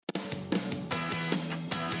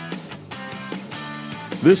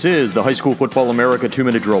This is the High School Football America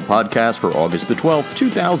 2-Minute Drill podcast for August the 12th,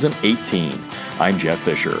 2018. I'm Jeff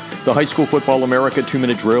Fisher. The High School Football America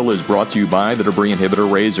 2-Minute Drill is brought to you by the Debris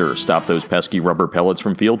Inhibitor Razor. Stop those pesky rubber pellets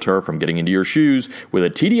from field turf from getting into your shoes with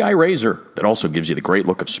a TDI razor that also gives you the great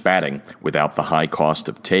look of spatting without the high cost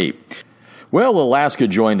of tape. Well, Alaska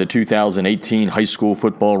joined the 2018 high school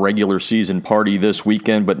football regular season party this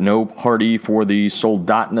weekend, but no party for the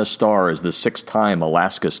Soldotna Stars. The six-time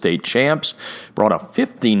Alaska state champs brought a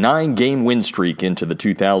 59-game win streak into the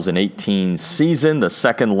 2018 season, the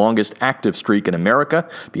second longest active streak in America,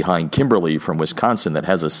 behind Kimberly from Wisconsin that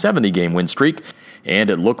has a 70-game win streak.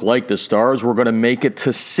 And it looked like the Stars were going to make it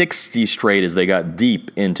to 60 straight as they got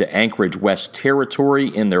deep into Anchorage West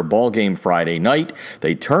territory in their ball game Friday night.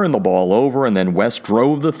 They turned the ball over, and then West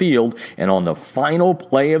drove the field, and on the final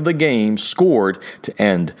play of the game, scored to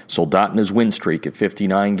end Soldotna's win streak at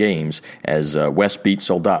 59 games as West beat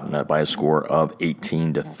Soldotna by a score of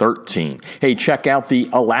 18-13. Hey, check out the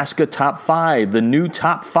Alaska Top 5, the new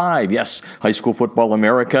Top 5. Yes, High School Football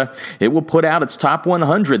America. It will put out its Top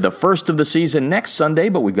 100, the first of the season next Sunday,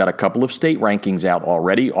 but we've got a couple of state rankings out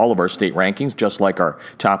already. All of our state rankings, just like our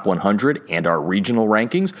Top 100 and our regional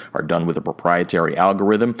rankings, are done with a proprietary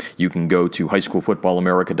algorithm. You can go to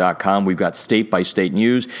highschoolfootballamerica.com. We've got state-by-state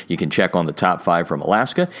news. You can check on the top 5 from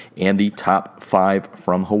Alaska and the top 5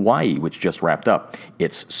 from Hawaii, which just wrapped up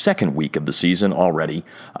its second week of the season already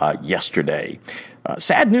yesterday.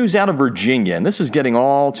 Sad news out of Virginia, and this is getting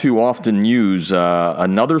all too often news.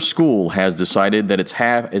 Another school has decided that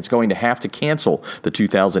it's going to have to cancel the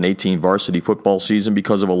 2018 varsity football season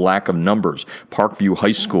because of a lack of numbers. Parkview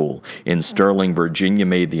High School in Sterling, Virginia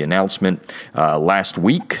made the announcement last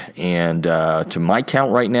week, and to my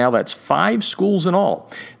count right now, that's 5 schools in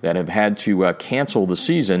all that have had to cancel the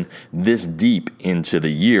season this deep into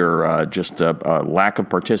the year. Just a lack of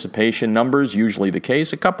participation numbers, usually the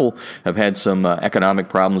case. A couple have had some economic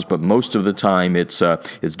problems, but most of the time it's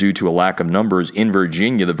due to a lack of numbers. In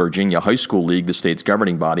Virginia, the Virginia High School League, the state's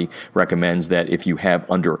governing body, recommends that if you have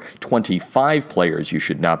under 25 players, you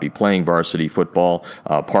should not be playing varsity football.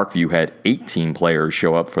 Parkview had 18 players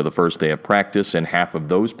show up for the first day of practice, and half of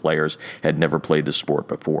those players had never played the sport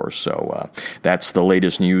before. So that's the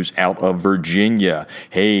latest news out of Virginia.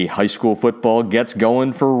 Hey, high school football gets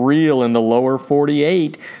going for real in the lower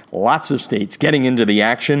 48. Lots of states getting into the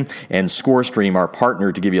action, and ScoreStream, our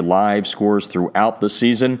partner to give you live scores throughout the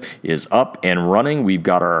season, is up and running. We've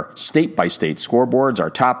got our state-by-state scoreboards, our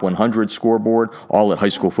top 100 scoreboard, all at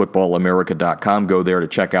highschoolfootballamerica.com. Go there to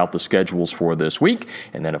check out the schedules for this week.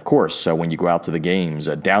 And then, of course, when you go out to the games,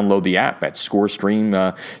 download the app at ScoreStream,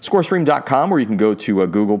 ScoreStream.com, where you can go to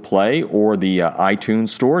Google Play or the iTunes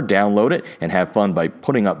Store, download it, and have fun by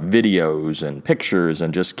putting up videos and pictures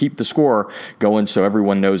and just keep the score going so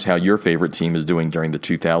everyone knows how your favorite team is doing during the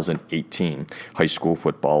 2018 high school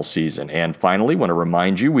football season. And finally, want to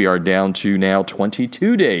remind you, we are down to now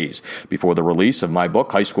 22 days before the release of my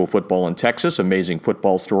book, High School Football in Texas, Amazing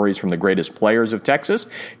Football Stories from the Greatest Players of Texas,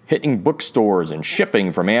 hitting bookstores and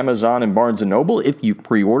shipping from Amazon and Barnes & Noble. If you've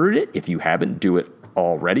pre-ordered it, if you haven't, do it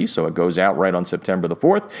already, so it goes out right on September the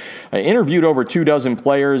 4th. I interviewed over 24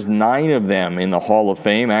 players, 9 of them in the Hall of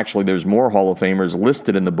Fame. Actually, there's more Hall of Famers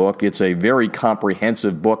listed in the book. It's a very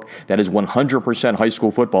comprehensive book that is 100% high school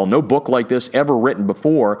football. No book like this ever written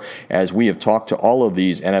before, as we have talked to all of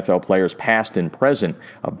these NFL players, past and present,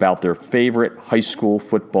 about their favorite high school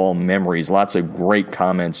football memories. Lots of great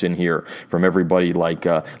comments in here from everybody like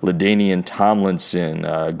LaDainian Tomlinson,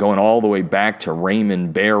 going all the way back to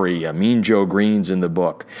Raymond Berry, Mean Joe Green's in the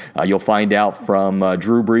book. You'll find out from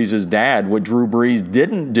Drew Brees' dad what Drew Brees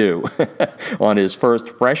didn't do on his first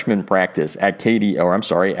freshman practice at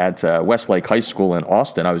Westlake High School in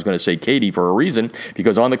Austin. I was going to say Katy for a reason,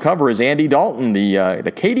 because on the cover is Andy Dalton,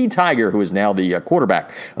 the Katy Tiger, who is now the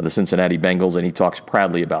quarterback of the Cincinnati Bengals, and he talks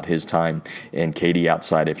proudly about his time in Katy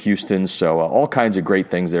outside of Houston. So all kinds of great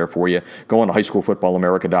things there for you. Go on to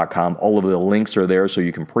highschoolfootballamerica.com. All of the links are there so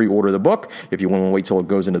you can pre-order the book. If you want to wait till it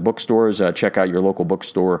goes into the bookstores, check out your local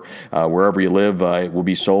bookstore wherever you live. It will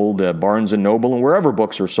be sold at Barnes & Noble and wherever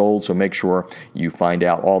books are sold, so make sure you find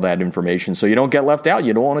out all that information so you don't get left out.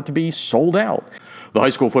 You don't want it to be sold out. The High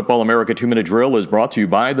School Football America 2-Minute Drill is brought to you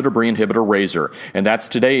by the Debris Inhibitor Razor. And that's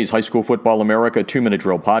today's High School Football America 2-Minute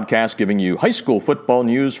Drill podcast, giving you high school football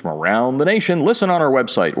news from around the nation. Listen on our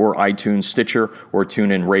website or iTunes, Stitcher, or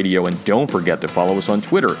TuneIn Radio. And don't forget to follow us on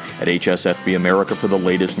Twitter at HSFB America for the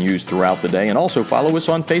latest news throughout the day. And also follow us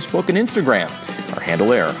on Facebook and Instagram. Our handle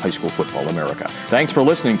there, High School Football America. Thanks for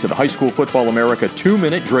listening to the High School Football America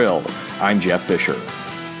 2-Minute Drill. I'm Jeff Fisher.